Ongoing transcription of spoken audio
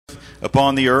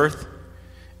upon the earth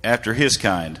after his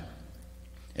kind.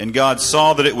 And God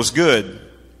saw that it was good.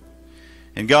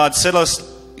 And God said,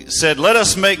 "Let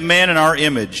us make man in our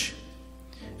image,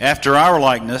 after our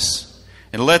likeness,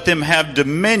 and let them have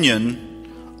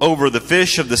dominion over the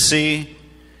fish of the sea,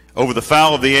 over the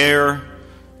fowl of the air,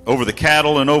 over the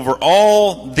cattle, and over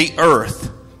all the earth."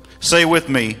 Say with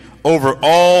me, over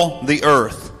all the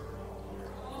earth.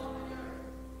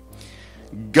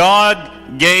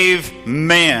 God gave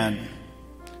man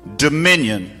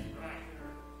dominion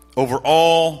over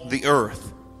all the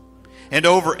earth and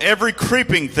over every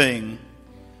creeping thing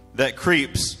that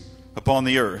creeps upon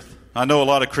the earth. I know a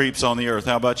lot of creeps on the earth.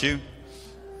 How about you?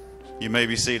 You may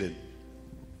be seated.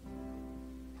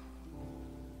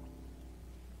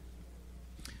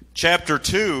 Chapter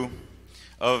 2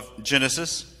 of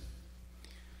Genesis,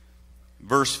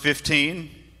 verse 15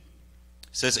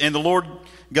 says, "And the Lord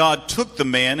God took the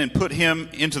man and put him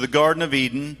into the Garden of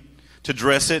Eden to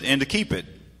dress it and to keep it.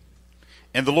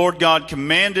 And the Lord God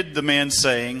commanded the man,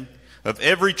 saying, Of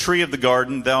every tree of the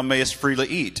garden thou mayest freely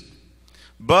eat.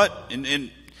 But,"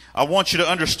 and I want you to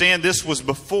understand, this was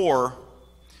before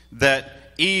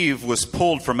that Eve was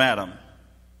pulled from Adam.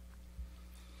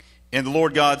 "And the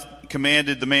Lord God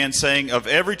commanded the man, saying, Of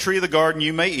every tree of the garden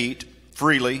you may eat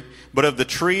freely, but of the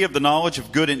tree of the knowledge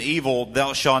of good and evil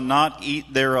thou shalt not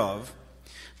eat thereof.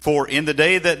 For in the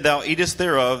day that thou eatest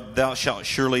thereof, thou shalt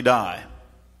surely die."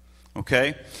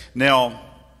 Okay? Now,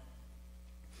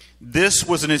 this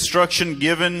was an instruction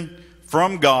given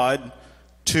from God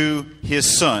to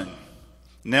his son.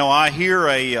 Now, I hear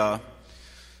a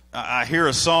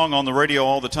song on the radio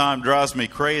all the time, drives me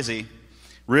crazy,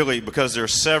 really, because there are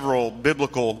several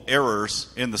biblical errors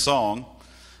in the song.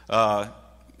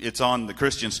 It's on the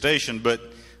Christian station, but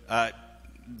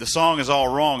the song is all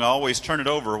wrong. I always turn it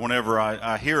over whenever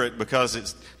I hear it, because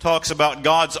it talks about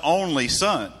God's only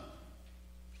son.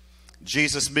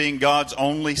 Jesus being God's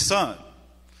only son.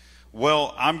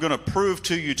 Well, I'm going to prove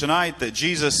to you tonight that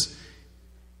Jesus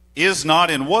is not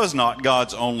and was not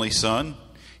God's only son.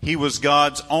 He was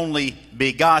God's only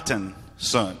begotten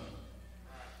son.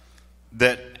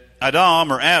 That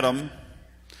Adam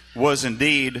was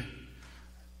indeed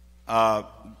a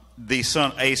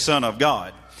son of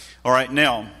God. All right,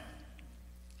 now,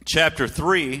 chapter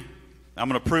 3, I'm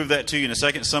going to prove that to you in a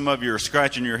second. Some of you are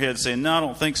scratching your head saying, "No, I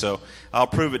don't think so." I'll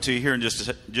prove it to you here in just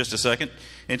a second.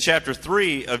 In chapter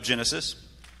 3 of Genesis,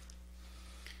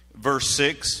 verse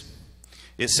 6,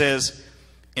 it says,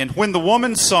 "And when the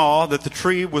woman saw that the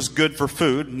tree was good for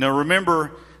food," now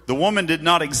remember, the woman did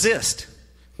not exist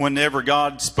whenever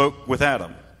God spoke with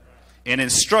Adam and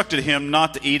instructed him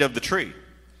not to eat of the tree.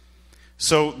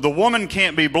 So the woman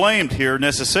can't be blamed here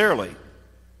necessarily.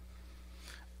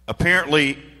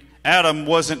 Apparently, Adam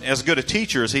wasn't as good a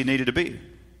teacher as he needed to be,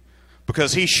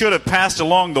 because he should have passed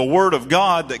along the word of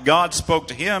God that God spoke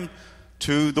to him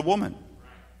to the woman.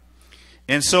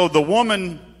 And so the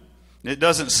woman, it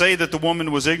doesn't say that the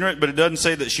woman was ignorant, but it doesn't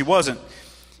say that she wasn't.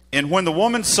 "And when the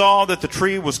woman saw that the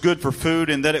tree was good for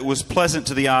food, and that it was pleasant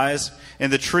to the eyes,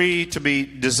 and the tree to be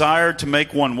desired to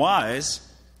make one wise,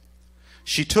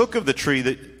 she took of the tree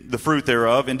the fruit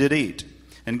thereof, and did eat,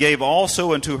 and gave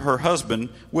also unto her husband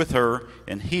with her,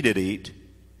 and he did eat.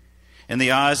 And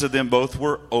the eyes of them both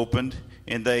were opened,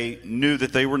 and they knew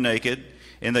that they were naked,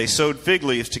 and they sewed fig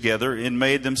leaves together, and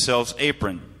made themselves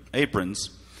aprons.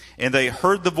 And they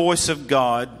heard the voice of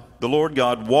God, the Lord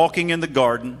God, walking in the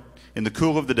garden in the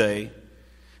cool of the day.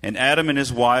 And Adam and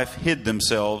his wife hid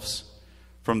themselves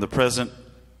from the presence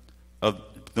of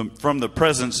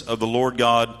the Lord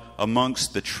God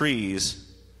amongst the trees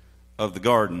of the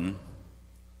garden.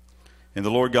 And the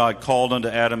Lord God called unto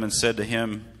Adam and said to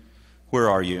him, Where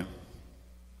are you?"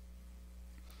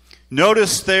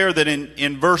 Notice there that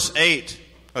in verse 8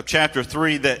 of chapter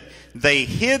 3 that they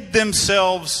hid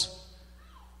themselves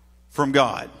from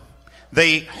God.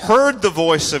 They heard the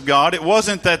voice of God. It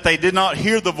wasn't that they did not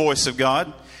hear the voice of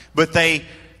God, but they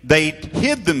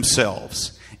hid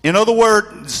themselves. In other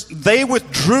words, they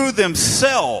withdrew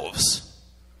themselves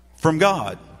from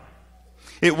God.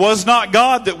 It was not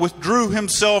God that withdrew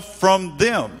himself from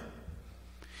them.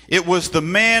 It was the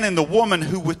man and the woman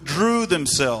who withdrew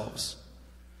themselves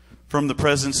from the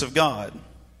presence of God.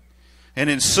 And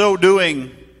in so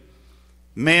doing,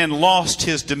 man lost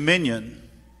his dominion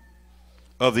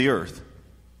of the earth.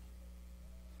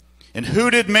 And who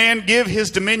did man give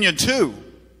his dominion to?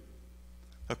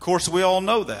 Of course, we all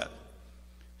know that.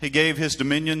 He gave his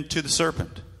dominion to the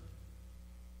serpent.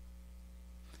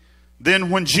 Then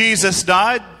when Jesus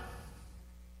died,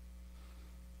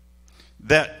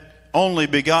 that only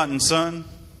begotten son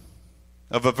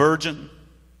of a virgin,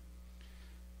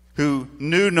 who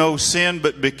knew no sin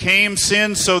but became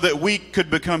sin so that we could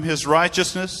become his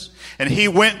righteousness. And he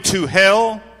went to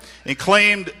hell and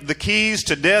claimed the keys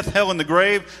to death, hell, and the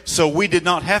grave, so we did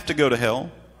not have to go to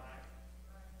hell.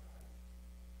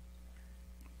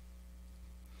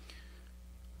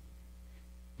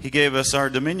 He gave us our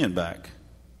dominion back.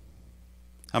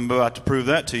 I'm about to prove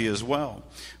that to you as well.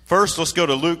 First, let's go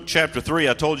to Luke chapter 3.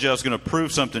 I told you I was going to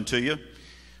prove something to you.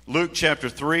 Luke chapter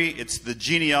 3, it's the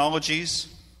genealogies.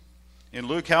 In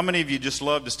Luke, how many of you just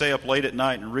love to stay up late at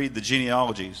night and read the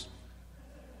genealogies?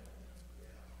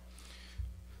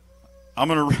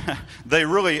 They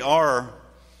really are,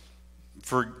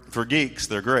 for geeks,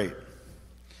 they're great.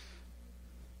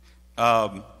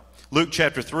 Luke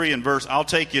chapter 3 and I'll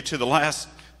take you to the last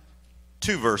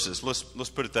two verses. Let's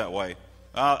put it that way.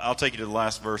 I'll take you to the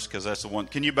last verse because that's the one.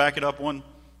 Can you back it up one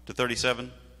to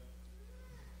 37?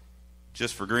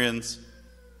 Just for grins.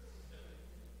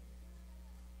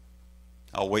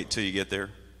 I'll wait till you get there.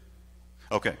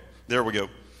 Okay, there we go.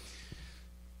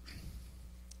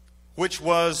 Which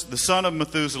was the son of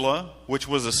Methuselah, which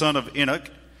was the son of Enoch,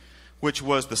 which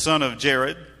was the son of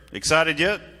Jared. Excited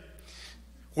yet?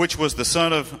 Which was the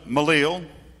son of Malil,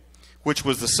 which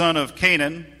was the son of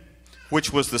Canaan,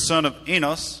 which was the son of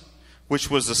Enos,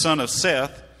 which was the son of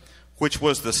Seth, which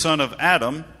was the son of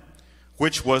Adam,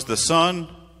 which was the son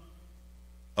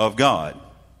of God.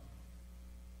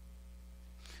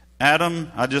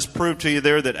 Adam, I just proved to you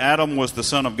there that Adam was the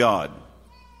son of God.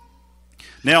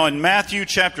 Now in Matthew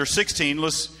chapter 16,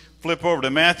 let's flip over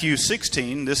to Matthew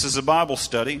 16. This is a Bible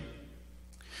study.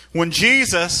 When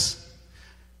Jesus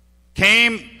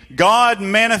came, God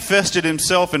manifested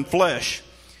himself in flesh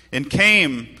and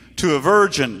came to a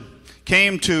virgin.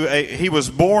 He was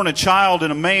born a child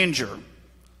in a manger.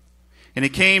 And he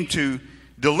came to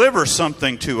deliver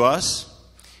something to us.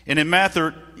 And in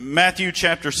Matthew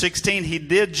chapter 16, he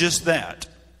did just that.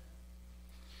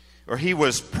 Or he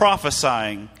was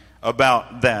prophesying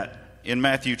about that in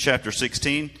Matthew chapter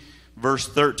 16, verse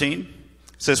 13. It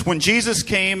says, when Jesus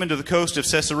came into the coast of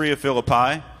Caesarea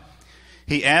Philippi,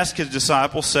 he asked his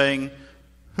disciples, saying,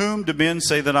 whom do men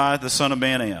say that I, the Son of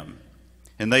Man, am?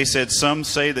 And they said, some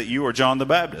say that you are John the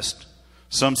Baptist.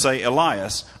 Some say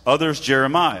Elias. Others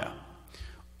Jeremiah,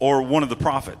 or one of the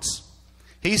prophets.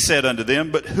 He said unto them,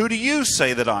 but who do you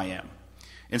say that I am?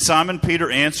 And Simon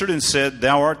Peter answered and said,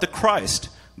 thou art the Christ,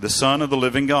 the Son of the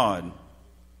living God.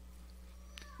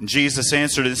 And Jesus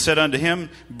answered and said unto him,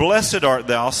 blessed art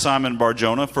thou, Simon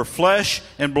Bar-Jonah, for flesh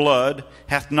and blood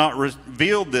hath not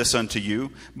revealed this unto you,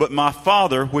 but my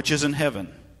Father which is in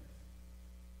heaven.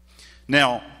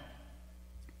 Now,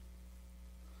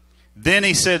 then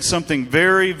he said something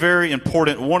very, very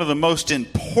important, one of the most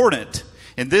important,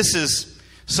 and this is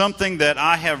something that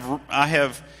I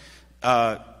have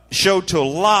showed to a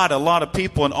lot of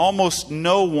people, and almost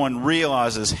no one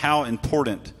realizes how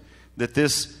important that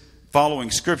this following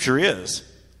scripture is.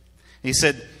 He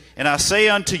said, and I say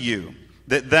unto you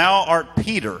that thou art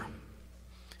Peter,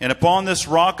 and upon this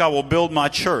rock I will build my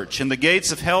church, and the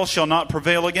gates of hell shall not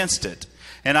prevail against it.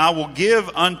 And I will give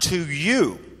unto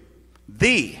you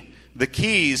the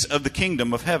keys of the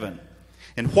kingdom of heaven.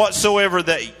 And whatsoever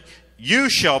that you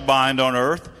shall bind on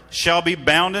earth shall be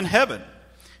bound in heaven.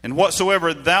 And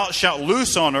whatsoever thou shalt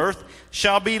loose on earth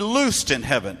shall be loosed in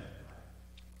heaven.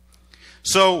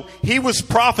 So he was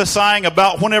prophesying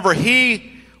about whenever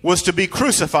he was to be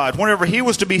crucified, whenever he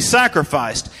was to be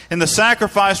sacrificed, and the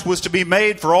sacrifice was to be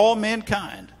made for all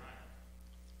mankind.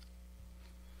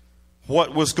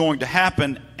 What was going to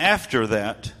happen after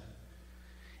that,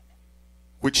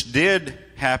 which did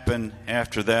happen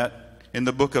after that, in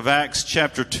the book of Acts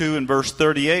chapter 2 and verse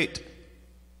 38.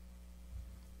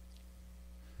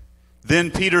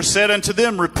 Then Peter said unto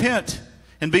them, repent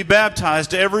and be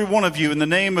baptized every one of you in the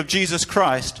name of Jesus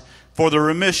Christ for the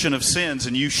remission of sins,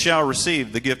 and you shall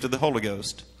receive the gift of the Holy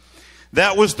Ghost.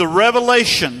 That was the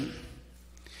revelation.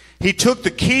 He took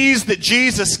the keys that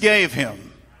Jesus gave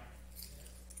him,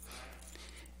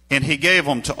 and he gave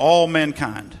them to all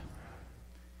mankind.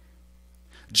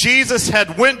 Jesus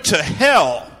had went to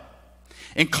hell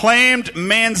and claimed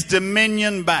man's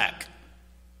dominion back.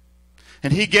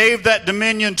 And he gave that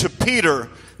dominion to Peter,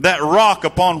 that rock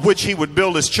upon which he would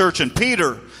build his church. And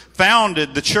Peter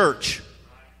founded the church.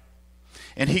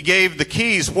 And he gave the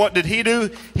keys. What did he do?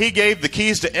 He gave the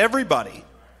keys to everybody.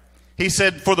 He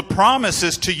said, for the promise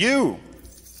is to you,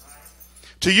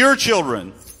 to your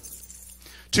children,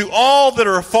 to all that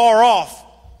are far off.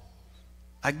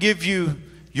 I give you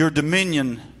your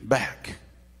dominion back.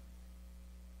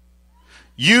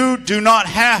 You do not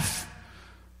have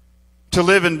to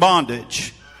live in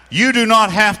bondage. You do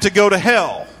not have to go to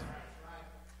hell.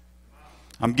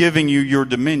 I'm giving you your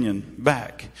dominion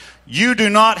back. You do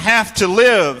not have to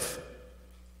live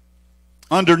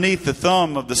underneath the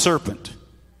thumb of the serpent.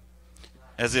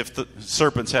 As if the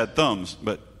serpents had thumbs,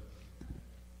 but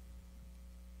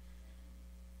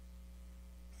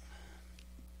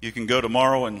you can go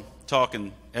tomorrow and talk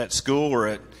at school or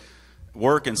at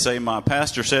work and say, my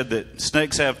pastor said that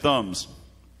snakes have thumbs.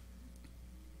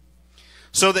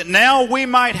 So that now we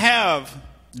might have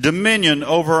dominion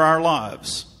over our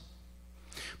lives.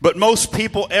 But most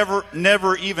people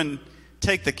never even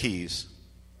take the keys.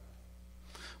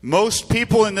 Most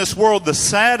people in this world, the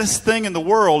saddest thing in the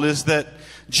world is that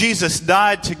Jesus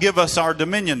died to give us our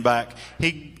dominion back.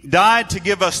 He died to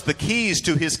give us the keys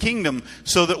to His kingdom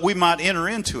so that we might enter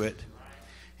into it.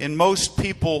 And most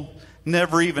people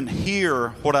never even hear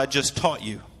what I just taught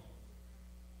you.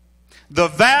 The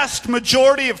vast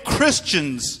majority of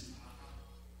Christians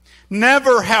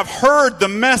never have heard the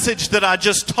message that I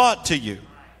just taught to you.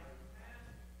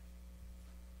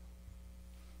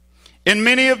 And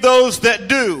many of those that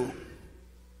do,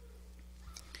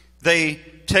 they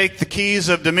take the keys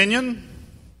of dominion.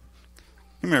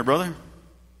 Come here, brother.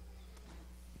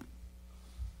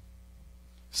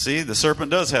 See, the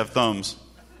serpent does have thumbs.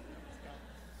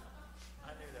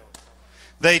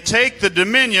 They take the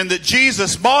dominion that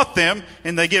Jesus bought them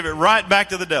and they give it right back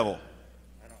to the devil.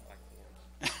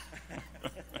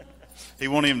 He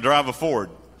won't even drive a Ford.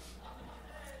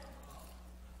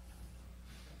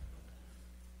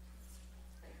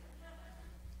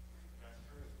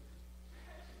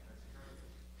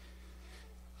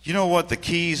 You know what the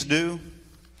keys do?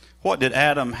 What did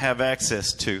Adam have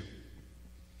access to?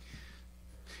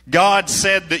 God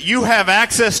said that you have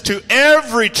access to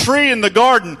every tree in the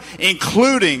garden,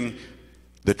 including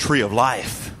the tree of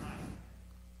life.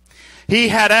 He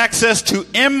had access to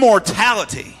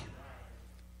immortality.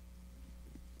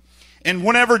 And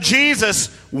whenever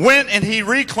Jesus went and He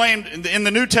reclaimed, in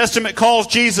the New Testament calls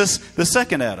Jesus the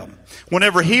second Adam.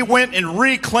 Whenever He went and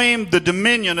reclaimed the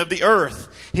dominion of the earth,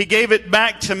 He gave it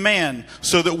back to man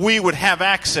so that we would have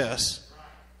access.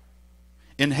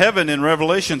 In heaven, in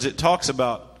Revelations, it talks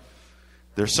about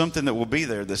there's something that will be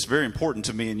there that's very important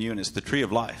to me and you, and it's the tree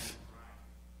of life.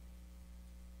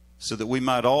 So that we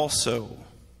might also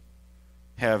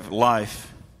have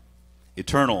life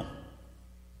eternal.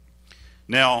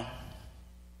 Now,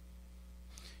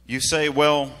 you say,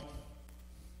 well,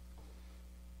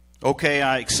 okay,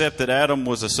 I accept that Adam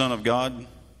was a son of God.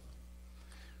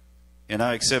 And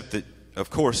I accept that, of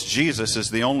course, Jesus is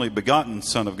the only begotten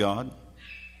Son of God.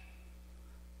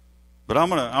 But I'm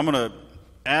gonna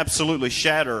absolutely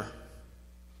shatter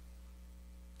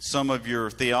some of your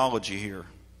theology here.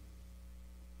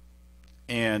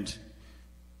 And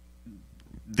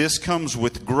this comes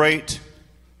with great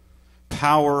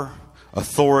power,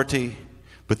 authority,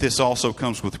 but this also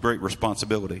comes with great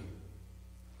responsibility.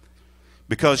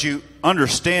 Because you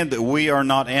understand that we are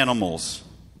not animals.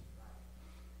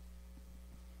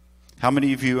 How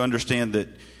many of you understand that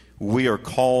we are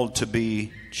called to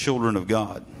be children of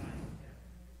God?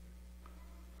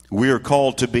 We are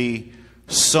called to be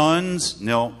sons.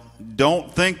 Now,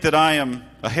 don't think that I am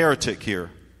a heretic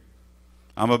here.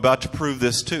 I'm about to prove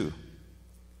this too.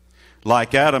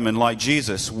 Like Adam and like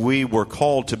Jesus, we were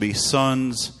called to be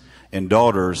sons and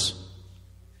daughters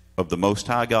of the Most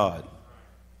High God.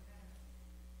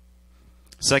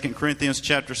 2 Corinthians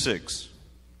chapter 6.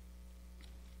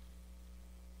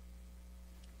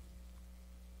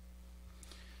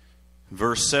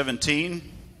 Verse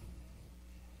 17.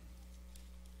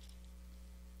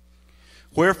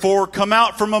 Wherefore come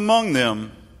out from among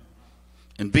them,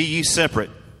 and be ye separate,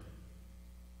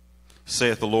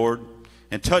 saith the Lord,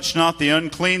 and touch not the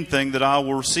unclean thing, that I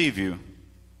will receive you.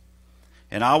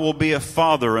 And I will be a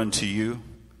father unto you,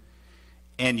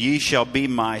 and ye shall be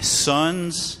my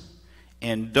sons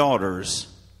and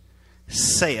daughters,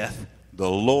 saith the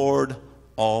Lord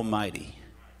Almighty.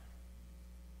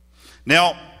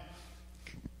 Now,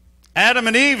 Adam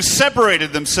and Eve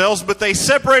separated themselves, but they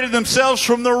separated themselves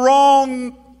from the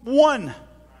wrong one.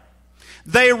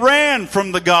 They ran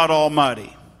from the God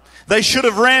Almighty. They should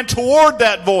have ran toward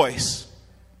that voice.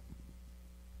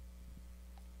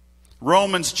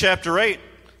 Romans chapter 8.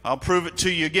 I'll prove it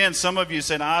to you again. Some of you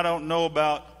said, I don't know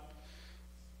about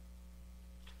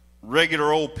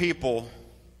regular old people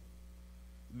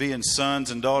being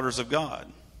sons and daughters of God.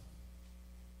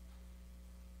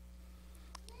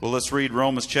 Well, let's read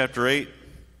Romans chapter 8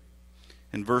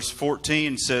 and verse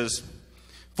 14 says,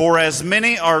 For as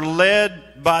many are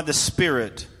led by the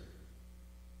Spirit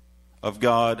of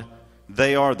God,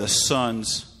 they are the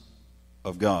sons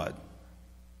of God.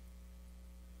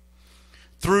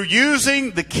 Through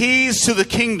using the keys to the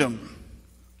kingdom,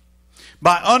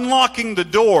 By unlocking the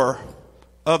door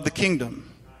of the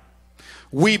kingdom,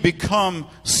 we become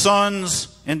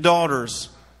sons and daughters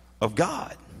of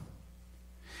God.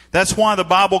 That's why the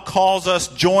Bible calls us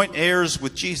joint heirs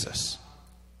with Jesus.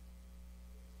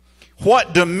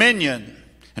 What dominion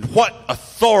and what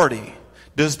authority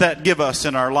does that give us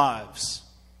in our lives?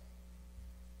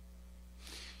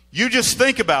 You just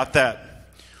think about that.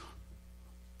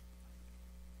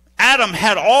 Adam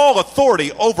had all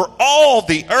authority over all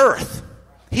the earth.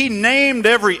 He named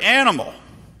every animal.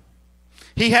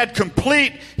 He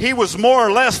was more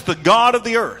or less the God of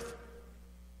the earth.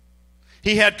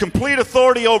 He had complete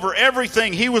authority over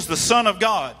everything. He was the Son of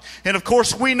God. And of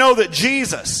course, we know that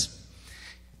Jesus,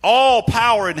 all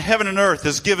power in heaven and earth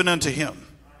is given unto him.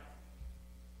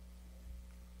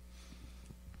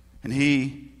 And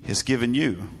he has given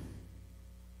you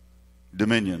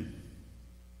dominion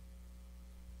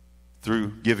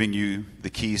through giving you the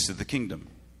keys to the kingdom.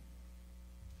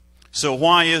 So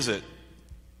why is it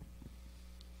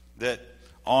that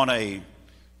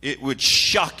it would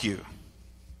shock you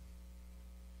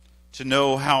to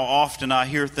know how often I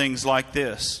hear things like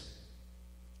this?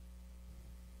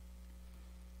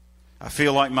 I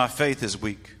feel like my faith is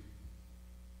weak.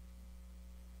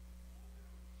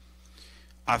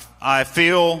 I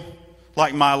feel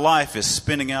like my life is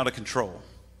spinning out of control.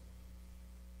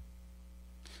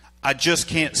 I just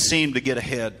can't seem to get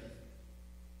ahead.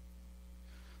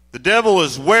 The devil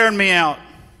is wearing me out.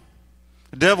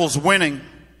 The devil's winning.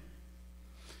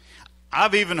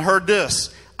 I've even heard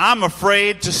this. I'm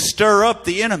afraid to stir up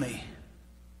the enemy.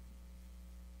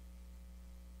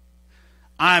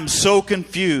 I'm so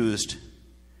confused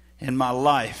and my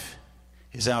life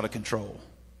is out of control.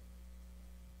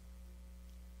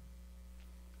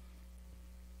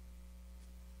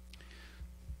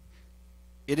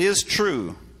 It is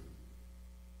true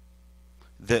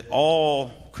that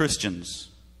all Christians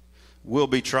will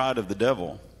be tried of the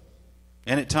devil,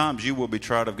 and at times you will be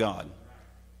tried of God.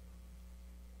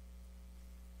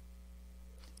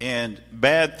 And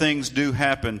bad things do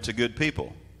happen to good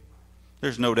people.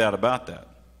 There's no doubt about that.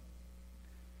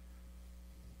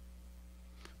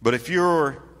 But if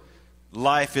your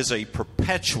life is a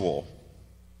perpetual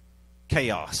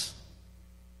chaos,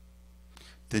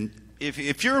 then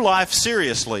if your life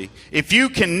seriously, if you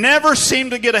can never seem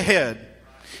to get ahead,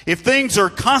 if things are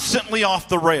constantly off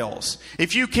the rails,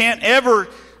 if you can't ever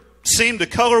seem to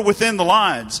color within the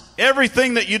lines,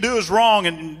 everything that you do is wrong,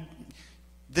 and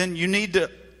then you need to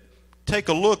take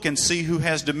a look and see who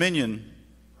has dominion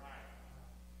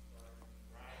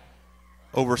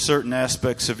over certain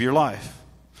aspects of your life.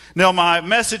 Now, my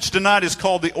message tonight is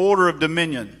called the order of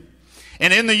dominion.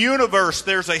 And in the universe,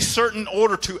 there's a certain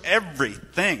order to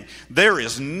everything. There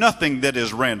is nothing that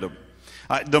is random.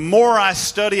 The more I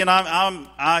study, and I'm a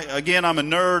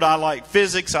nerd. I like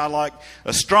physics. I like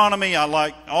astronomy. I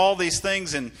like all these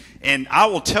things. And I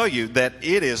will tell you that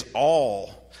it is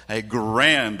all a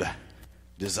grand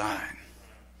design.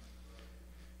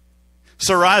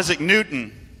 Sir Isaac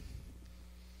Newton,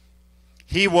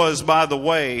 he was, by the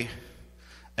way,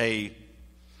 a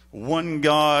one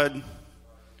God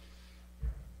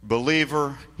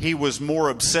believer. He was more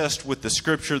obsessed with the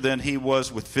scripture than he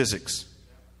was with physics.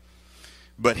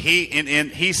 But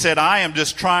he said, I am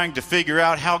just trying to figure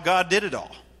out how God did it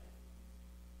all.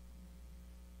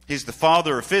 He's the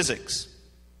father of physics.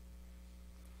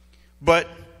 But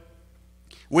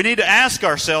we need to ask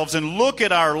ourselves and look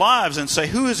at our lives and say,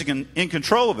 who is in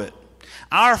control of it?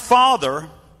 Our Father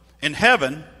in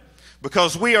heaven,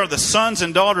 because we are the sons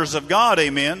and daughters of God,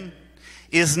 amen,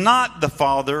 is not the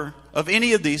father of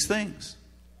any of these things.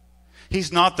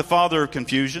 He's not the father of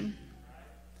confusion.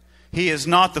 He is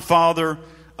not the father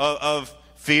of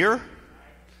fear.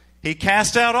 He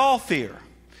cast out all fear.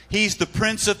 He's the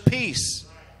Prince of Peace.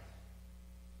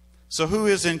 So who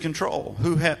is in control?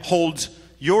 Who holds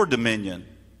your dominion?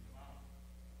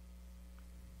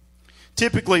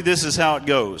 Typically, this is how it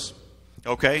goes.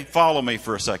 Okay? Follow me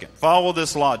for a second. Follow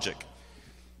this logic.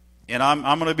 And I'm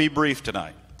going to be brief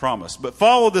tonight, promise. But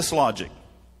follow this logic.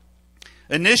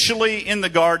 Initially in the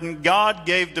garden, God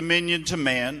gave dominion to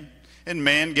man, and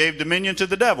man gave dominion to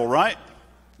the devil, right?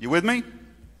 You with me?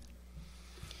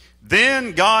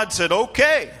 Then God said,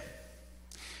 okay,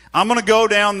 I'm going to go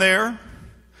down there,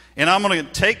 and I'm going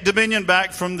to take dominion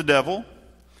back from the devil.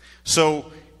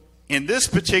 So in this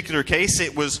particular case,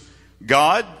 it was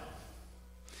God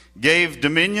gave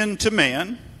dominion to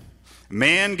man.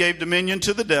 Man gave dominion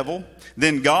to the devil.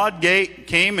 Then God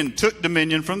came and took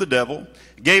dominion from the devil,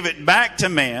 gave it back to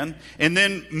man, and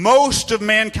then most of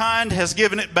mankind has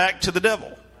given it back to the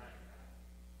devil.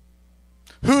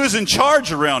 Who is in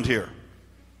charge around here?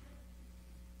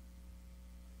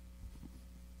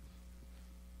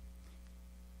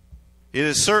 It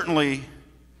is certainly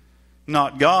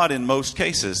not God in most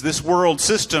cases. This world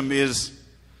system is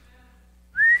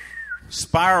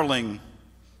spiraling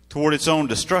toward its own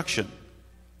destruction.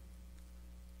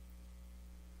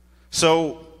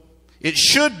 So it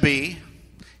should be,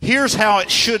 here's how it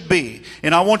should be.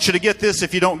 And I want you to get this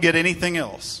if you don't get anything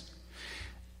else.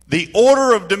 The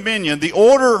order of dominion, the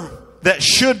order that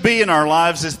should be in our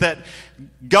lives is that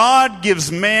God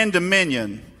gives man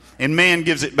dominion and man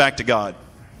gives it back to God.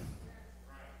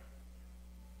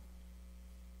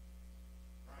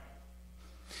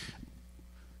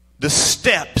 The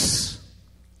steps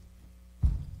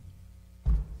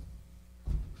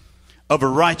of a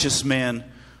righteous man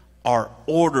are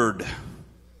ordered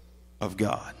of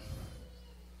God.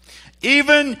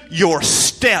 Even your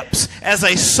steps as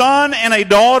a son and a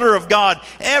daughter of God,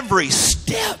 every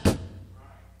step.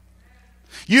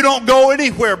 You don't go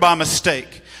anywhere by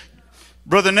mistake.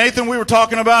 Brother Nathan, we were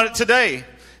talking about it today.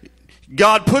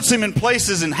 God puts him in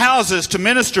places and houses to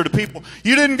minister to people.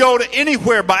 You didn't go to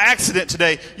anywhere by accident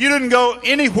today. You didn't go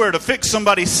anywhere to fix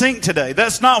somebody's sink today.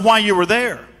 That's not why you were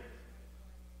there.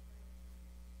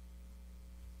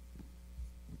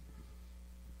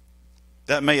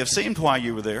 That may have seemed why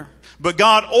you were there. But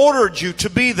God ordered you to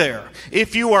be there.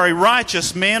 If you are a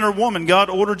righteous man or woman, God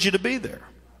ordered you to be there.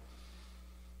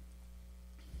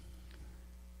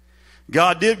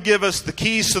 God did give us the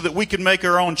keys so that we could make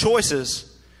our own choices.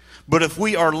 But if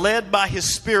we are led by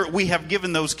His Spirit, we have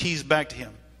given those keys back to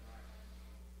Him.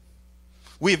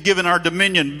 We have given our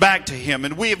dominion back to Him.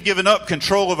 And we have given up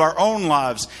control of our own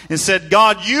lives and said,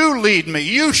 God, you lead me.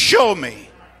 You show me.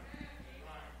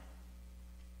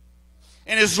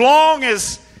 And as long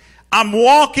as I'm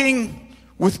walking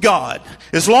with God,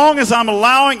 as long as I'm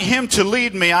allowing Him to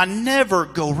lead me, I never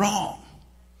go wrong.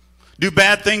 Do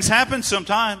bad things happen?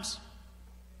 Sometimes.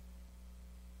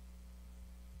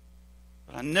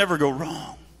 But I never go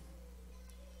wrong.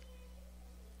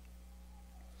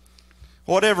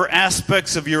 Whatever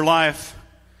aspects of your life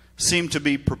seem to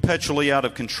be perpetually out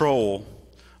of control,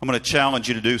 I'm going to challenge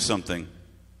you to do something.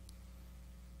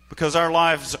 Because our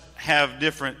lives have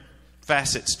different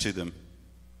facets to them.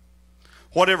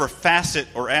 Whatever facet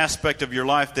or aspect of your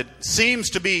life that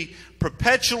seems to be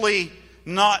perpetually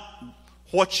not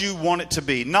what you want it to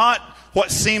be, not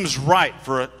what seems right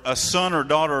for a son or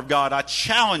daughter of God, I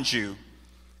challenge you,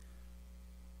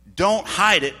 don't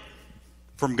hide it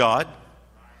from God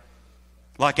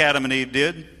like Adam and Eve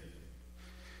did.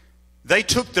 They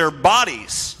took their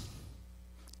bodies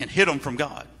and hid them from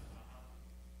God.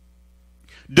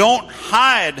 Don't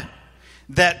hide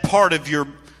that part of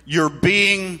your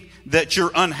being that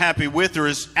you're unhappy with or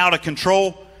is out of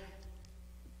control.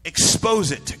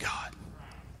 Expose it to God.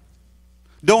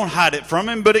 Don't hide it from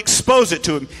Him, but expose it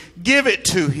to Him. Give it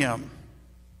to Him.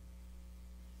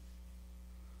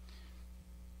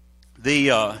 We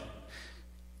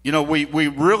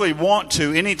really want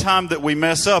to, anytime that we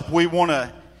mess up,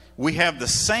 we have the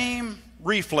same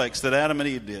reflex that Adam and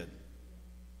Eve did.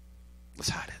 Let's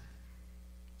hide it.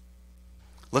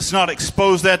 Let's not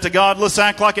expose that to God. Let's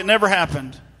act like it never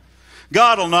happened.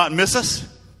 God will not miss us.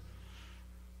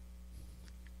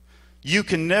 You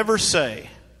can never say,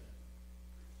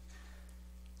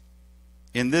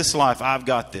 in this life, I've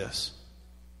got this.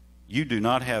 You do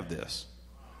not have this.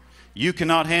 You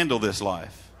cannot handle this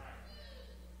life.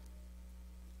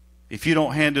 If you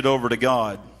don't hand it over to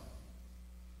God,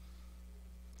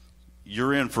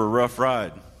 you're in for a rough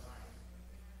ride.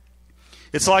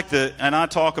 It's like and I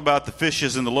talk about the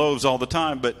fishes and the loaves all the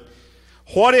time, but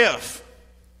what if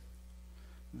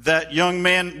that young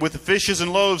man with the fishes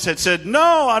and loaves had said, no,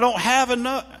 I don't have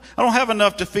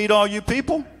enough to feed all you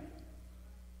people?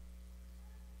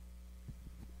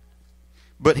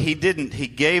 But he didn't. He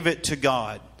gave it to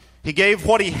God. He gave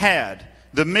what he had,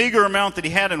 the meager amount that he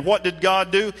had. And what did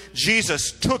God do?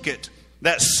 Jesus took it.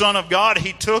 That Son of God,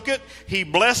 He took it, He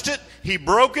blessed it, He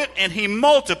broke it, and He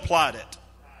multiplied it.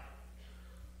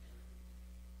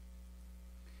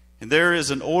 And there is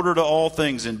an order to all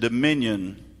things, and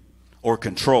dominion or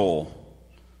control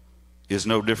is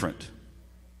no different.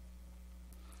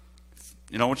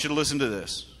 I want you to listen to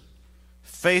this.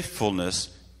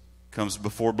 Faithfulness comes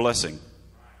before blessing.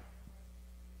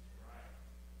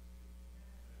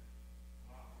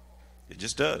 It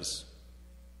just does.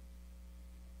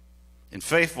 And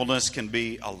faithfulness can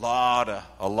be a lot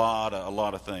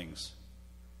of things.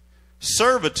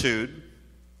 Servitude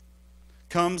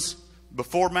comes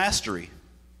before mastery.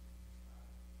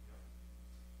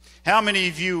 How many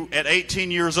of you at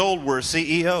 18 years old were a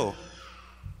CEO?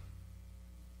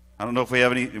 I don't know if we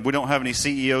don't have any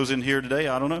CEOs in here today.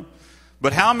 I don't know.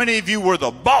 But how many of you were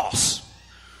the boss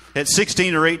at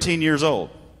 16 or 18 years old?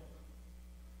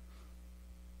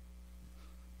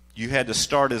 you had to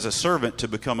start as a servant to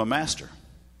become a master.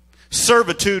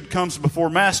 Servitude comes before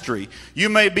mastery. You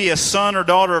may be a son or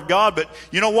daughter of God, but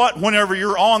you know what? Whenever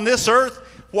you're on this earth,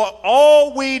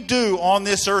 all we do on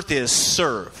this earth is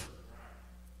serve.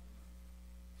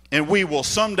 And we will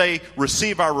someday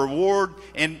receive our reward.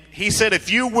 And he said,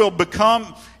 if you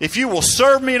will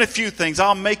serve me in a few things,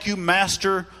 I'll make you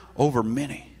master over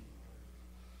many.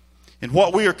 And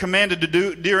what we are commanded to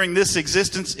do during this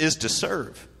existence is to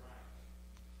serve.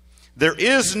 There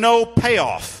is no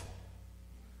payoff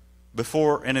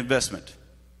before an investment.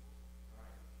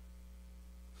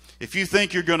 If you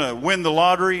think you're going to win the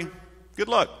lottery, good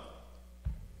luck.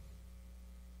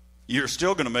 You're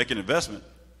still going to make an investment.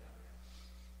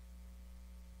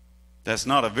 That's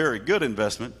not a very good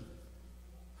investment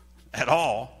at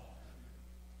all.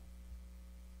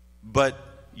 But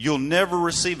you'll never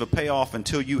receive a payoff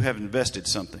until you have invested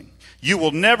something. You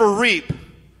will never reap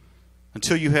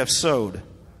until you have sowed.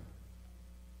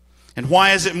 And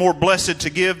why is it more blessed to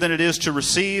give than it is to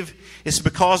receive? It's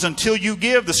because until you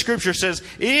give, the Scripture says,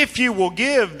 if you will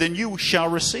give, then you shall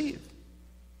receive.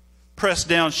 Pressed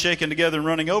down, shaken together, and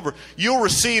running over. You'll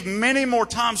receive many more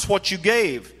times what you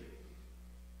gave.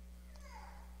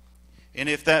 And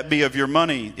if that be of your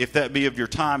money, if that be of your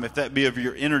time, if that be of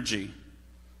your energy,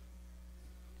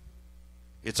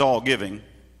 it's all giving.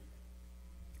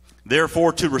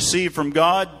 Therefore, to receive from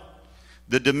God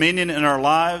the dominion in our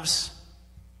lives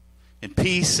and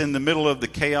peace in the middle of the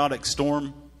chaotic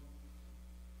storm,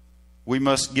 we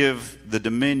must give the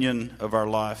dominion of our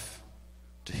life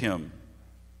to Him.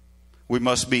 We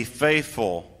must be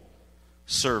faithful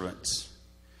servants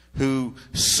who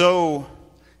sow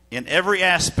in every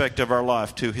aspect of our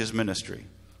life to His ministry.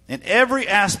 In every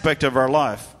aspect of our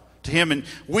life to Him. And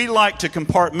we like to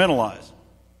compartmentalize.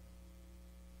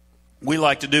 We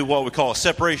like to do what we call a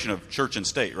separation of church and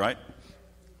state, right?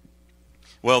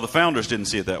 Well, the founders didn't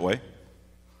see it that way.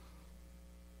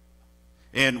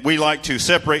 And we like to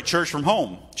separate church from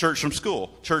home, church from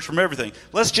school, church from everything.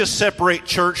 Let's just separate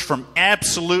church from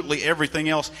absolutely everything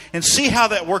else and see how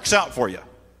that works out for you.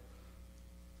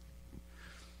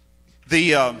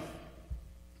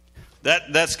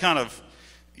 That's kind of,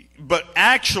 but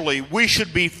actually we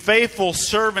should be faithful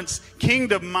servants,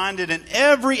 kingdom-minded in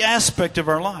every aspect of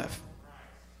our life.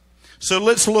 So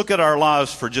let's look at our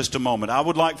lives for just a moment. I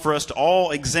would like for us to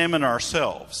all examine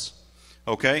ourselves.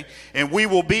 Okay? And we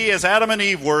will be as Adam and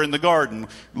Eve were in the garden.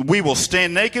 We will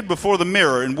stand naked before the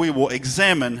mirror and we will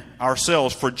examine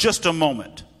ourselves for just a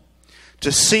moment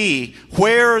to see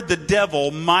where the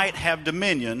devil might have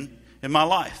dominion in my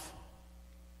life.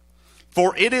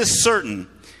 For it is certain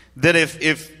that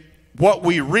if what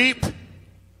we reap,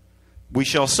 we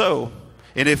shall sow.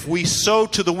 And if we sow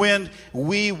to the wind,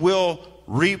 we will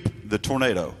reap the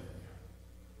tornado.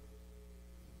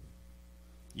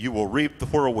 You will reap the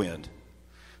whirlwind.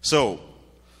 So,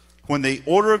 when the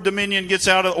order of dominion gets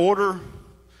out of order,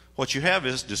 what you have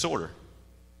is disorder.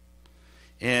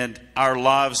 And our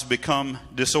lives become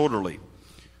disorderly.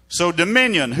 So,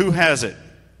 dominion, who has it?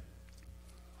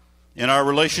 In our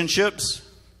relationships.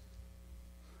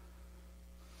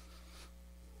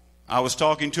 I was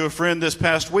talking to a friend this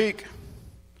past week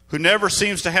who never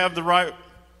seems to have the right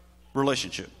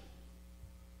relationship.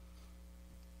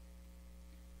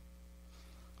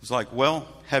 It's like, well,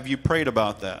 have you prayed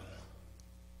about that?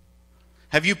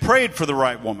 Have you prayed for the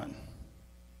right woman?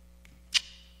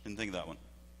 Didn't think of that one.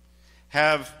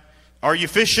 Are you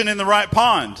fishing in the right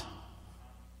pond?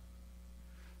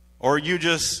 Or are you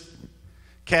just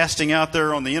casting out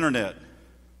there on the internet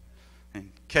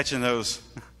and catching those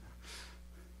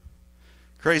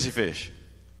crazy fish?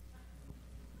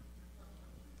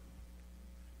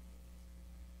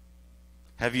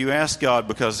 Have you asked God?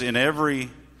 Because in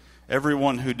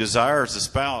everyone who desires a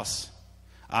spouse,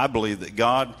 I believe that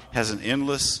God has an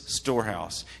endless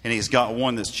storehouse, and He's got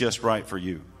one that's just right for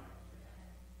you.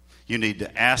 You need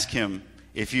to ask Him.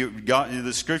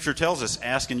 The Scripture tells us,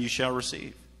 ask and you shall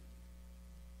receive.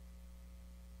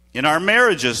 In our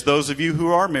marriages, those of you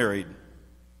who are married,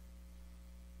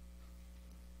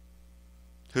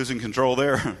 who's in control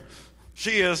there?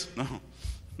 She is.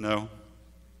 No.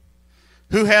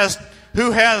 Who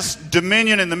has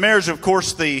dominion in the marriage? Of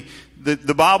course, the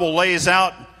Bible lays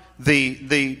out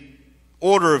the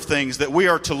order of things, that we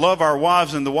are to love our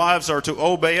wives and the wives are to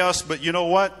obey us. But you know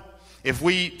what? If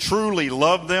we truly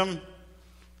love them,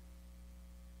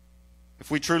 if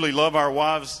we truly love our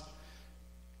wives,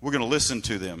 we're going to listen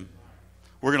to them.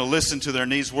 We're going to listen to their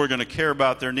needs. We're going to care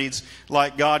about their needs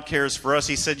like God cares for us.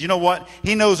 He said, you know what?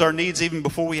 He knows our needs even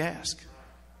before we ask.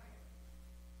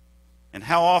 And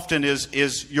how often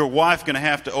is your wife going to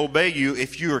have to obey you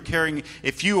if you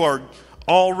are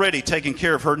already taking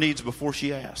care of her needs before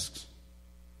she asks.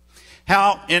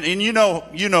 How, and you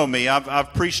know me,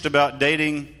 I've preached about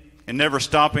dating and never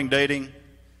stopping dating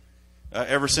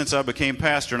ever since I became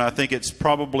pastor, and I think it's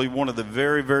probably one of the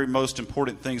very, very most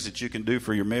important things that you can do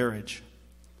for your marriage.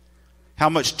 How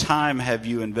much time have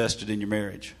you invested in your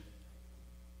marriage?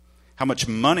 How much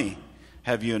money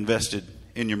have you invested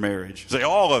in your marriage? Say,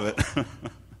 all of it.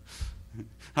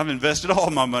 I've invested all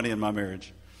my money in my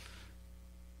marriage.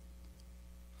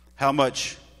 How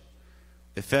much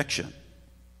affection?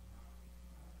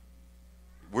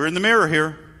 We're in the mirror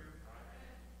here.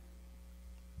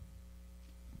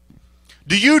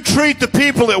 Do you treat the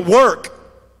people at work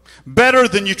better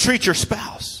than you treat your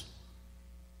spouse?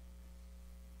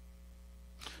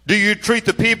 Do you treat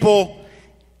the people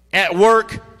at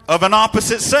work of an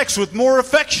opposite sex with more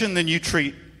affection than you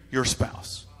treat your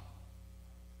spouse?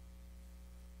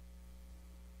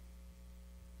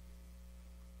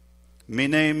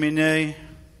 Mine,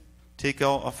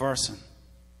 tikal afarsan.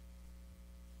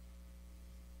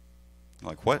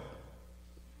 Like what?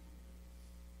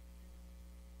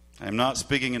 I am not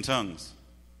speaking in tongues.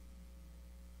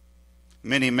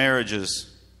 Many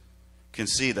marriages can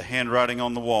see the handwriting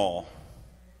on the wall.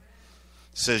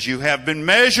 It says, you have been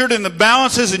measured in the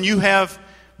balances and you have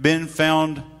been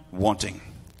found wanting.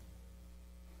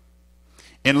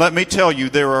 And let me tell you,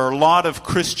 there are a lot of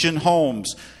Christian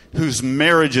homes whose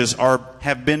marriages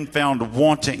have been found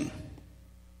wanting.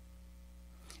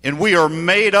 And we are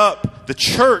made up. The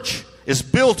church is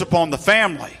built upon the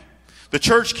family. The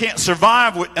church can't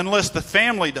survive unless the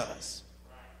family does.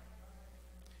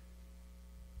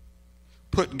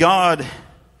 Put God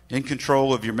in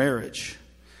control of your marriage.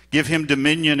 Give Him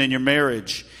dominion in your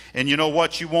marriage. And you know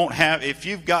what you won't have? If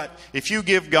you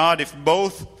give God, if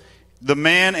both the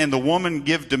man and the woman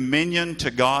give dominion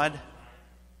to God,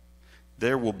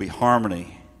 there will be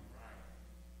harmony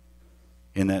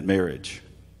in that marriage.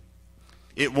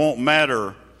 It won't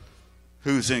matter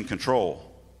who's in control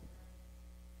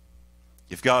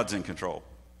if God's in control.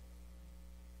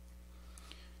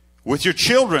 With your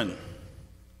children,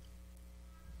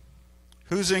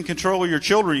 who's in control of your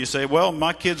children? You say, well,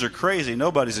 my kids are crazy.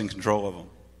 Nobody's in control of them.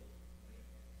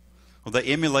 Well, they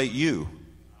emulate you.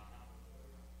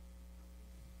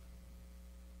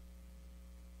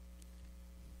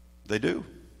 They do.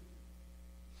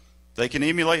 They can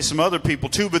emulate some other people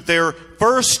too, but they're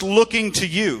first looking to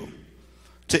you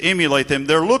to emulate them.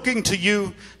 They're looking to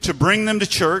you to bring them to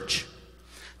church,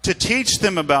 to teach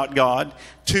them about God,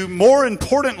 to more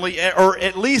importantly, or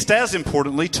at least as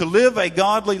importantly, to live a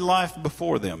godly life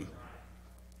before them.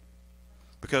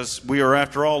 Because we are,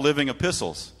 after all, living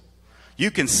epistles.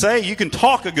 You can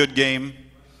talk a good game,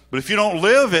 but if you don't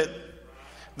live it,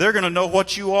 they're going to know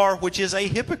what you are, which is a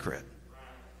hypocrite.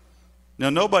 Now,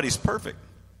 nobody's perfect.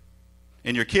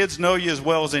 And your kids know you as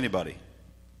well as anybody.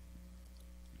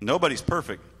 Nobody's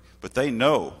perfect, but they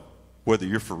know whether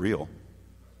you're for real.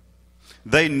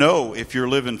 They know if you're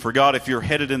living for God, if you're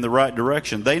headed in the right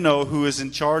direction. They know who is in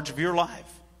charge of your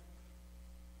life.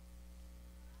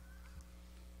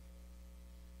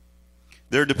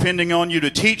 They're depending on you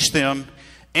to teach them,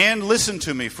 and listen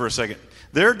to me for a second.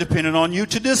 They're dependent on you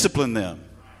to discipline them.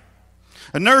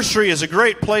 A nursery is a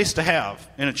great place to have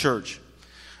in a church.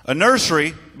 A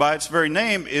nursery, by its very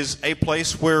name, is a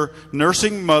place where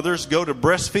nursing mothers go to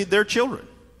breastfeed their children.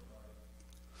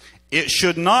 It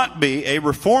should not be a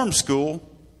reform school,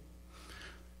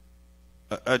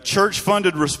 a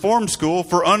church-funded reform school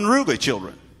for unruly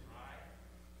children.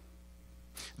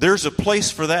 There's a place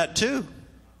for that too,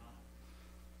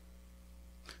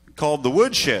 called the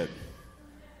woodshed.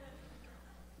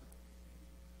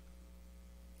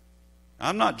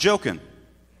 I'm not joking.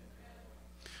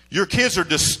 Your kids are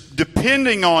just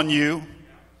depending on you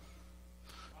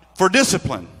for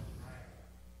discipline.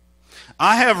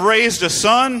 I have raised a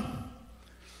son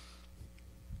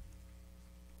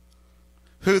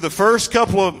who the first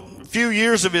few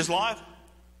years of his life,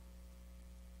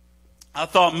 I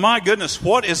thought, my goodness,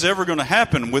 what is ever going to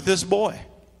happen with this boy?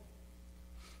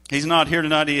 He's not here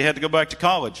tonight. He had to go back to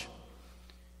college.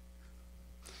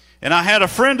 And I had a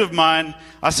friend of mine,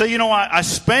 I say, I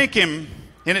spank him,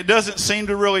 and it doesn't seem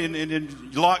to really,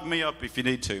 and lock me up if you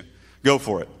need to. Go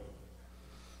for it.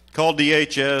 Call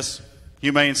DHS,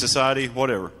 Humane Society,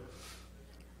 whatever.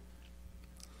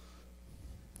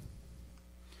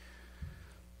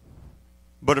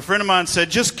 But a friend of mine said,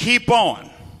 just keep on.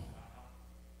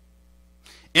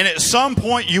 And at some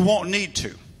point, you won't need to.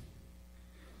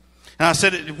 And I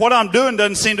said, what I'm doing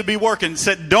doesn't seem to be working. He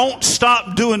said, don't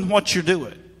stop doing what you're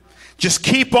doing. Just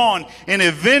keep on, and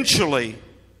eventually,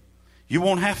 you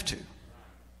won't have to.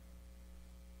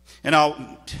 And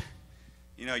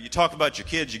You know, you talk about your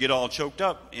kids, you get all choked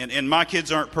up. And my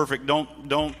kids aren't perfect.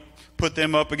 Don't put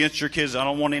them up against your kids. I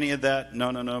don't want any of that.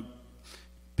 No.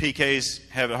 PKs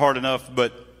have it hard enough,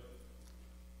 but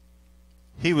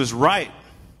he was right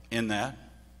in that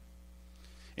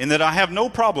I have no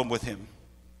problem with him.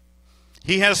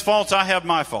 He has faults, I have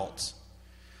my faults.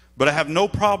 But I have no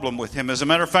problem with him. As a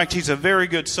matter of fact, he's a very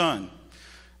good son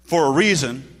for a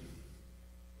reason,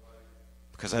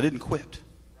 because I didn't quit.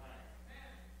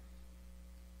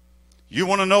 You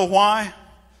want to know why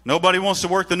nobody wants to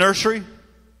work the nursery?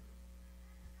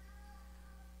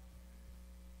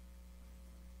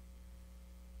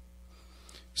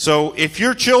 So if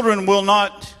your children will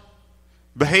not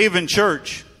behave in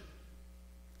church,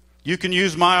 you can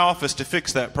use my office to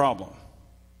fix that problem.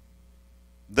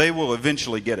 They will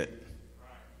eventually get it.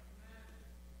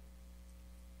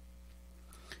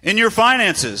 In your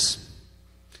finances,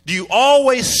 do you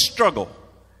always struggle?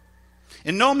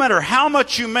 And no matter how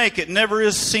much you make, it never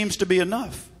seems to be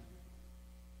enough.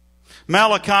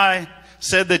 Malachi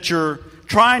said that you're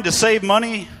trying to save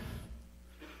money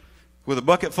with a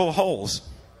bucket full of holes.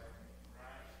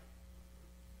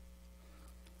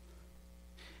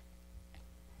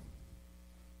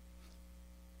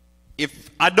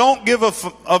 If I don't give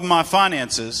of my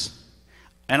finances,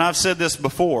 and I've said this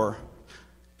before,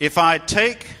 if I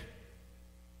can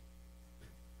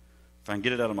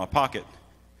get it out of my pocket,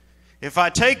 if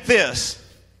I take this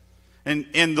and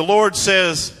the Lord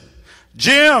says,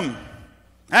 Jim,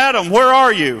 Adam, where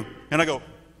are you? And I go,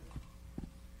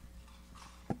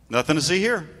 nothing to see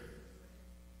here.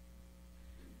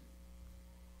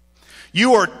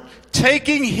 You are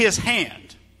taking his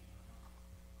hand.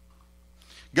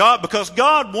 Because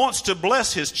God wants to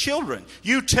bless his children.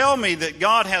 You tell me that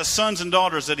God has sons and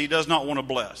daughters that he does not want to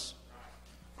bless.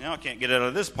 Now I can't get it out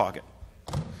of this pocket.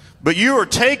 But you are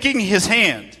taking his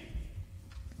hand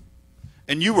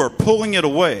and you are pulling it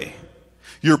away.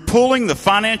 You're pulling the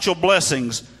financial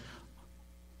blessings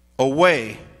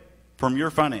away from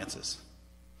your finances.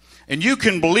 And you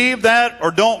can believe that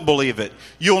or don't believe it.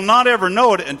 You'll not ever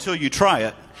know it until you try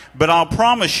it. But I'll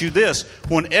promise you this,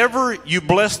 whenever you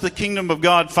bless the kingdom of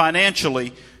God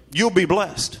financially, you'll be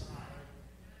blessed.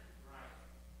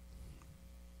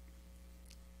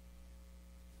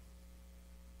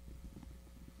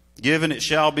 Give and it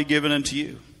shall be given unto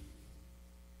you.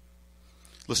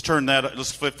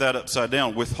 Let's flip that upside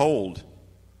down. Withhold.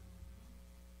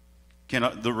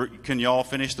 Can y'all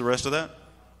finish the rest of that?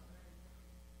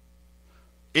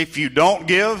 If you don't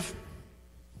give,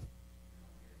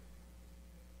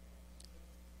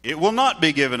 it will not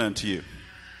be given unto you.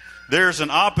 There's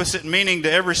an opposite meaning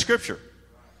to every scripture.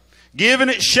 Give and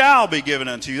it shall be given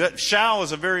unto you. That shall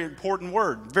is a very important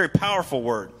word, very powerful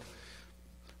word.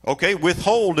 Okay,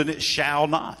 withhold and it shall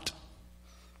not.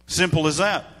 Simple as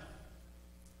that.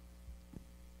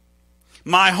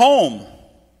 My home.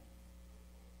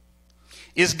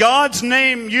 Is God's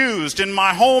name used in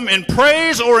my home in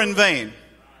praise or in vain?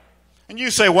 And you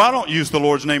say, well, I don't use the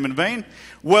Lord's name in vain.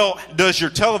 Well, does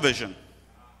your television?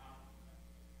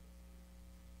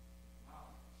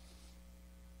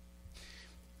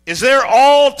 Is there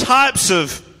all types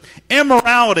of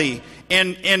immorality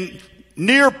and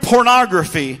near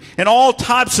pornography and all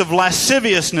types of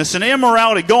lasciviousness and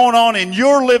immorality going on in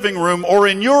your living room or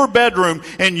in your bedroom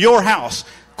in your house?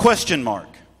 Question mark.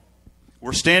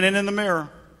 We're standing in the mirror.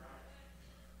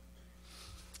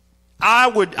 I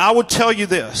would tell you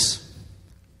this.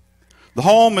 The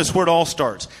home is where it all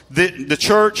starts. The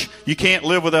church, you can't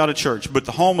live without a church, but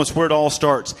the home is where it all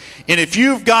starts. And if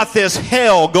you've got this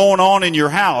hell going on in your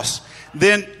house,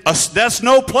 then that's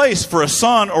no place for a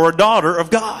son or a daughter of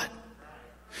God.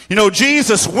 You know,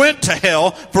 Jesus went to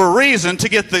hell for a reason, to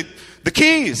get the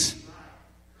keys.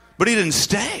 But he didn't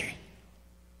stay.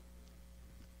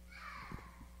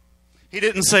 He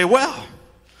didn't say, well,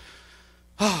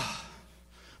 I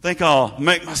think I'll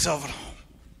make myself at home.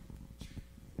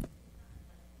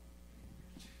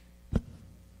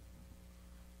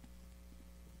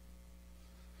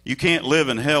 You can't live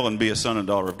in hell and be a son and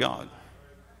daughter of God.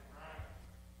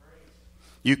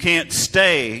 You can't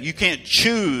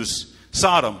choose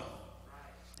Sodom.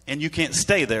 And you can't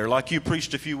stay there like you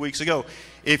preached a few weeks ago.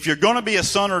 If you're going to be a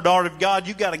son or daughter of God,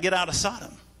 you've got to get out of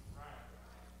Sodom.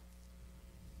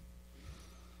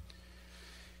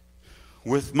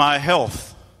 With my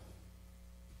health.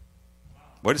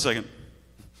 Wait a second.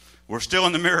 We're still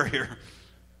in the mirror here.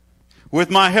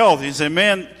 With my health. You say,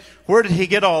 man, where did he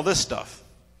get all this stuff?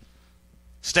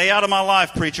 Stay out of my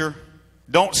life, preacher.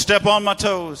 Don't step on my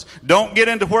toes. Don't get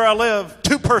into where I live.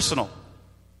 Too personal.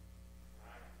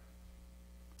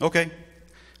 Okay.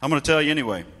 I'm going to tell you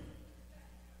anyway.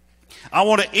 I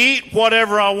want to eat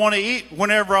whatever I want to eat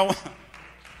whenever I want.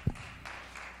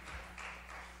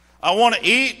 I want to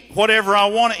eat whatever I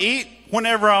want to eat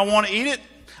whenever I want to eat it.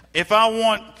 If I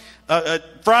want a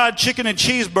fried chicken and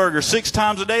cheeseburger 6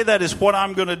 times a day, that is what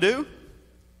I'm going to do.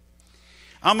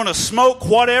 I'm going to smoke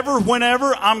whatever,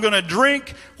 whenever. I'm going to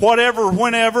drink whatever,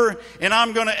 whenever. And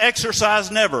I'm going to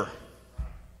exercise never.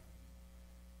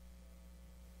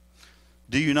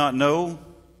 Do you not know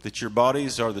that your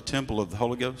bodies are the temple of the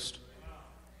Holy Ghost?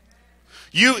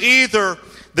 You either,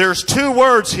 there's 2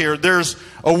 words here. There's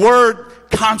a word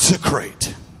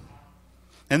consecrate.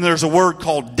 And there's a word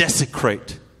called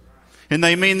desecrate. And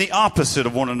they mean the opposite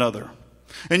of one another.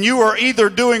 And you are either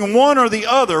doing one or the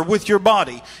other with your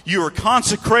body. You are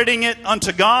consecrating it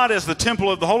unto God as the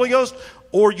temple of the Holy Ghost,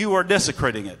 or you are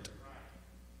desecrating it.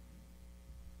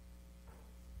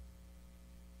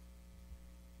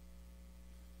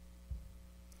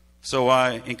 So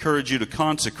I encourage you to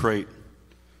consecrate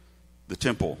the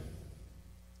temple.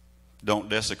 Don't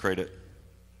desecrate it.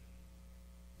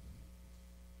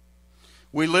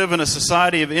 We live in a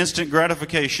society of instant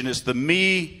gratification. It's the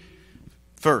me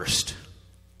first.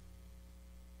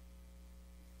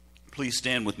 Please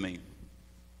stand with me.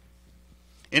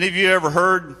 Any of you ever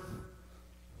heard,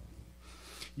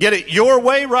 get it your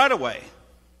way right away?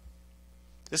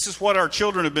 This is what our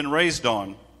children have been raised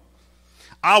on.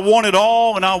 I want it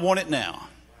all and I want it now.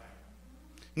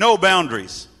 No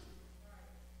boundaries.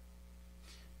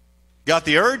 Got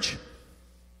the urge?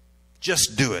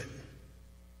 Just do it.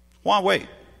 Why wait?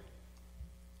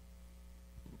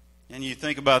 And you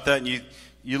think about that and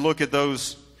you look at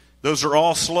those are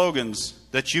all slogans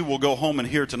that you will go home and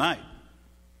hear tonight.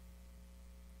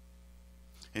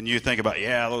 And you think about,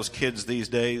 yeah, those kids these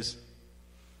days.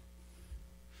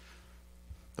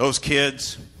 Those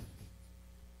kids.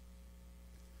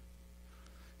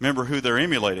 Remember who they're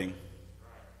emulating.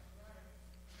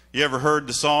 You ever heard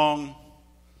the song?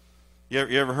 You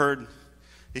ever heard,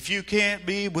 if you can't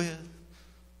be with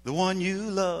the one you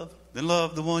love, then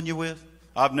love the one you're with?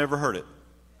 I've never heard it.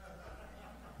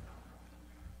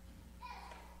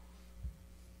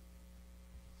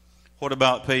 What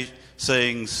about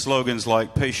saying slogans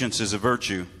like, patience is a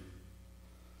virtue?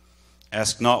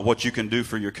 Ask not what you can do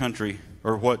for your country,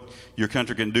 or what your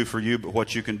country can do for you, but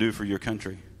what you can do for your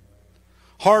country.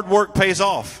 Hard work pays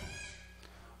off.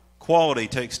 Quality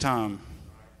takes time.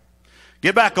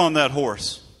 Get back on that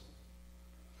horse.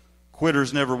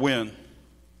 Quitters never win.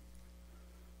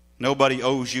 Nobody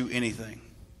owes you anything.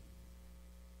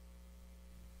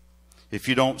 If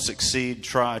you don't succeed,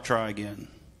 try again.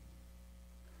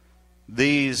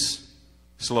 These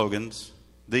slogans,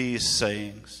 these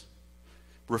sayings,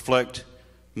 reflect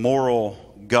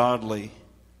moral, godly,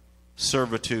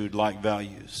 servitude-like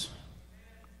values.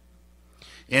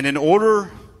 And in order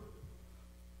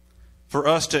for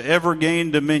us to ever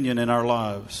gain dominion in our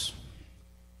lives,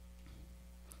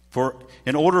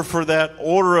 in order for that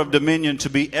order of dominion to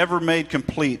be ever made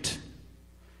complete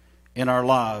in our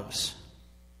lives,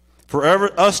 for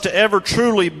us to ever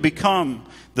truly become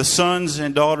the sons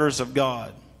and daughters of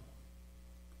God,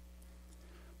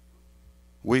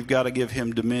 we've got to give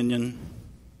Him dominion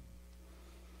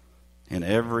in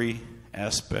every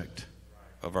aspect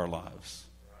of our lives.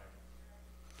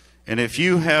 And if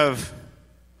you have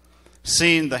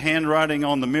seen the handwriting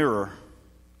on the mirror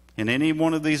in any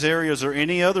one of these areas or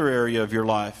any other area of your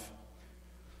life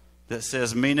that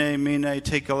says, Mene, mene,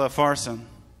 tekel upharsin,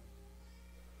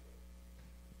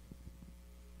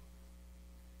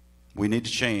 we need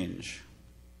to change.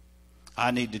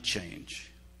 I need to change.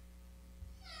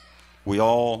 We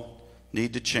all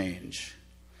need to change.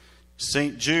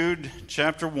 St. Jude,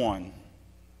 chapter 1.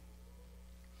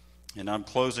 And I'm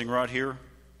closing right here.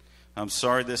 I'm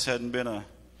sorry this hadn't been a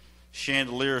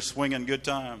chandelier swinging good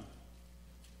time.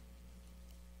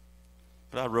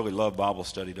 But I really love Bible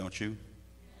study, don't you?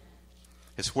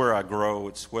 It's where I grow.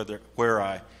 It's where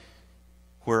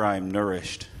I'm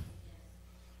nourished.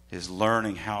 Is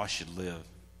learning how I should live.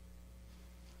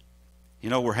 You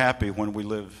know, we're happy when we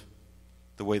live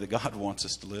the way that God wants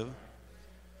us to live.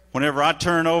 Whenever I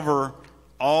turn over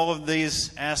all of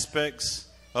these aspects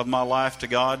of my life to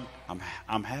God,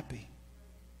 I'm happy.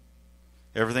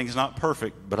 Everything's not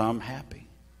perfect, but I'm happy.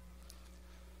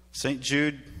 St.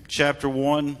 Jude, chapter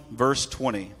 1, verse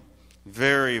 20.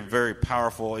 Very, very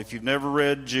powerful. If you've never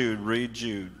read Jude, read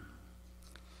Jude.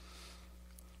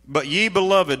 But ye,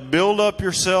 beloved, build up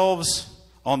yourselves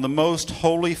on the most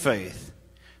holy faith,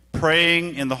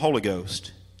 praying in the Holy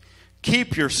Ghost.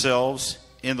 Keep yourselves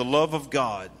in the love of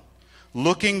God,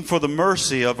 looking for the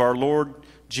mercy of our Lord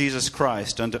Jesus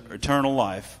Christ unto eternal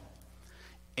life.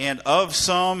 And of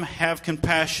some have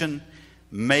compassion,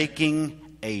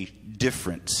 making a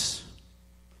difference.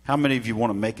 How many of you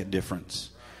want to make a difference?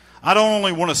 I don't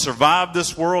only want to survive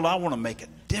this world, I want to make a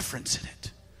difference in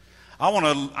it. I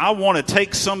want to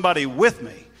take somebody with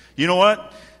me. You know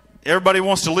what? Everybody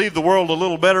wants to leave the world a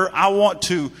little better. I want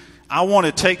to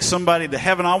take somebody to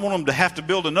heaven. I want them to have to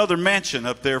build another mansion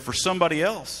up there for somebody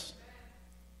else.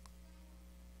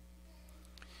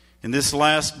 In this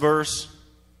last verse,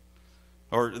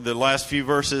 or the last few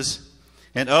verses,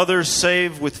 and others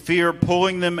save with fear,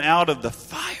 pulling them out of the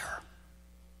fire,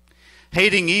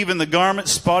 hating even the garment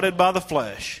spotted by the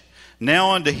flesh.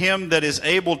 Now unto him that is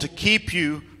able to keep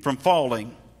you from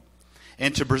falling,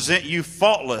 and to present you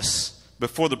faultless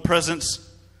before the presence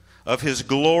of his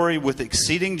glory with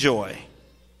exceeding joy,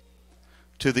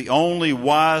 to the only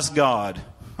wise God,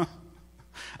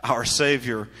 our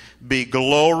Savior, be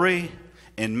glory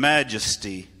and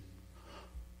majesty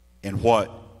and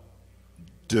what?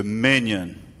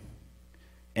 Dominion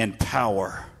and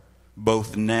power,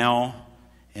 both now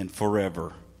and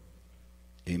forever.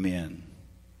 Amen.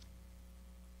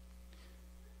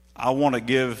 I want to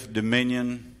give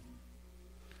dominion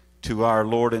to our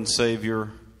Lord and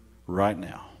Savior right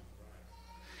now.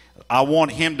 I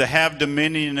want him to have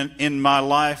dominion in my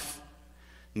life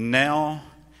now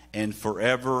and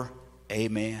forever.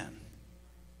 Amen.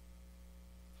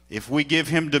 If we give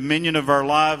him dominion of our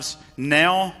lives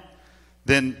now,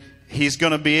 then he's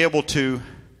going to be able to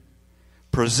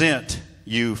present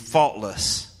you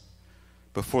faultless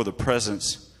before the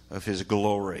presence of his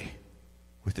glory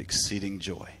with exceeding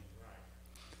joy.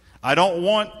 I don't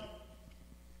want,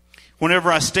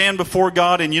 whenever I stand before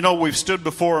God, and you know we've stood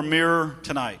before a mirror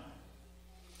tonight,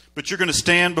 but you're going to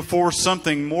stand before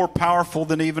something more powerful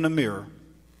than even a mirror.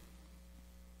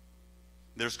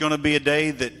 There's going to be a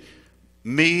day that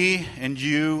me and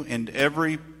you and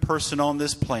every person on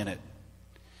this planet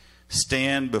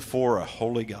stand before a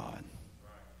holy God.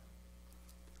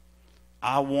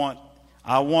 I want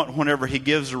whenever he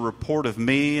gives a report of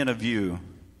me and of you,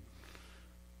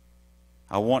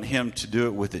 I want him to do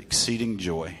it with exceeding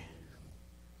joy.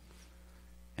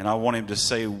 And I want him to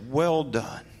say, well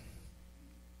done,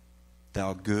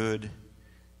 thou good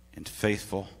and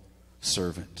faithful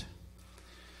servant.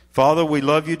 Father, we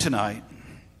love you tonight.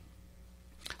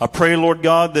 I pray, Lord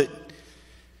God, that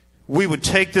we would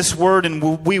take this word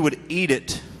and we would eat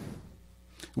it.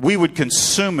 We would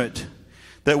consume it.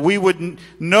 That we would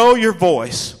know your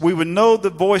voice. We would know the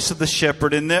voice of the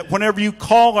shepherd. And that whenever you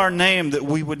call our name, that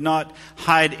we would not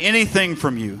hide anything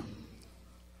from you.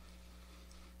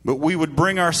 But we would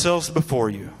bring ourselves before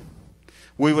you.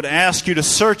 We would ask you to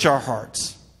search our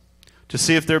hearts to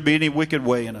see if there be any wicked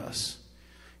way in us.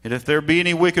 And if there be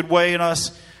any wicked way in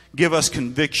us, give us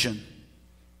conviction.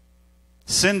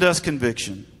 Send us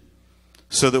conviction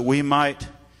so that we might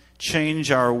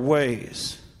change our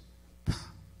ways.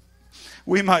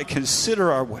 We might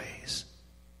consider our ways.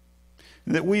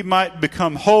 And that we might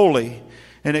become holy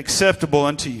and acceptable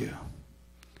unto you.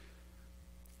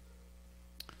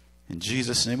 In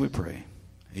Jesus' name we pray.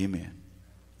 Amen.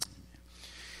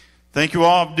 Thank you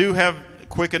all. I do have a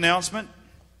quick announcement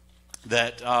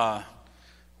that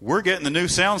we're getting the new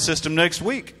sound system next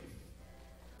week.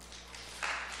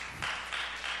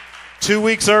 2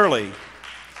 weeks early.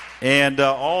 And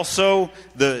also,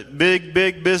 the big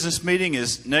business meeting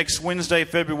is next Wednesday,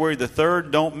 February the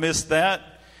 3rd. Don't miss that.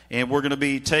 And we're going to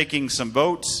be taking some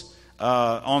votes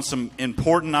on some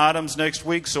important items next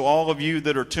week. So all of you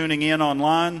that are tuning in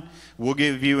online, we'll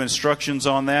give you instructions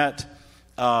on that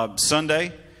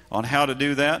Sunday on how to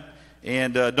do that.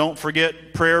 And don't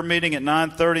forget prayer meeting at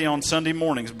 9:30 on Sunday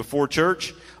mornings before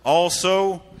church.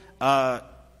 Also,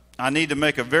 I need to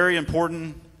make a very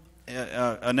important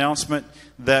announcement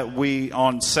that we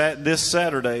on this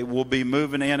Saturday will be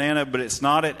moving Aunt Anna, but it's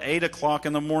not at 8 o'clock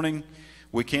in the morning.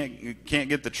 We can't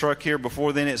get the truck here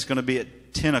before then. It's going to be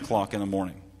at 10 o'clock in the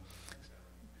morning.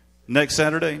 Next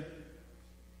Saturday?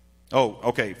 Oh,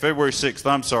 okay, February 6th.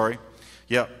 I'm sorry.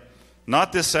 Yep.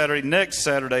 Not this Saturday. Next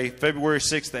Saturday, February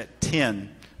 6th at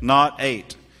 10, not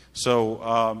 8.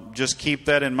 So just keep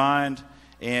that in mind,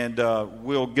 and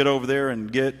we'll get over there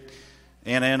and get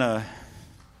Aunt Anna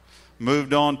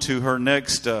moved on to her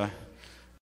next